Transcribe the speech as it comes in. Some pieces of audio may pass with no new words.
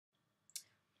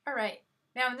All right,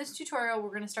 now in this tutorial we're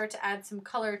going to start to add some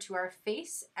color to our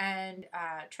face and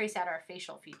trace out our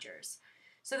facial features.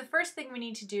 So the first thing we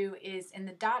need to do is in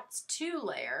the dots 2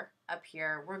 layer up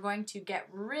here, we're going to get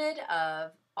rid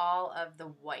of all of the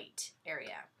white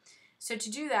area. So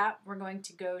to do that, we're going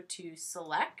to go to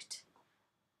Select,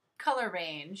 Color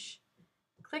Range,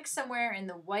 click somewhere in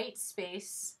the white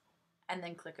space, and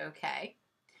then click OK.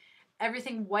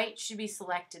 Everything white should be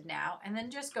selected now, and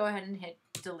then just go ahead and hit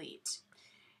Delete.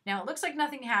 Now it looks like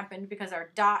nothing happened because our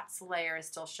dots layer is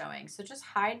still showing. So just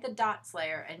hide the dots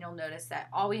layer and you'll notice that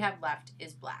all we have left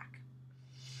is black.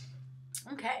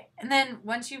 Okay, and then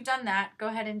once you've done that, go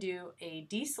ahead and do a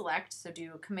deselect. So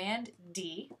do Command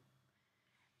D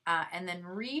and then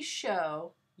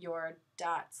re-show your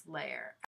dots layer.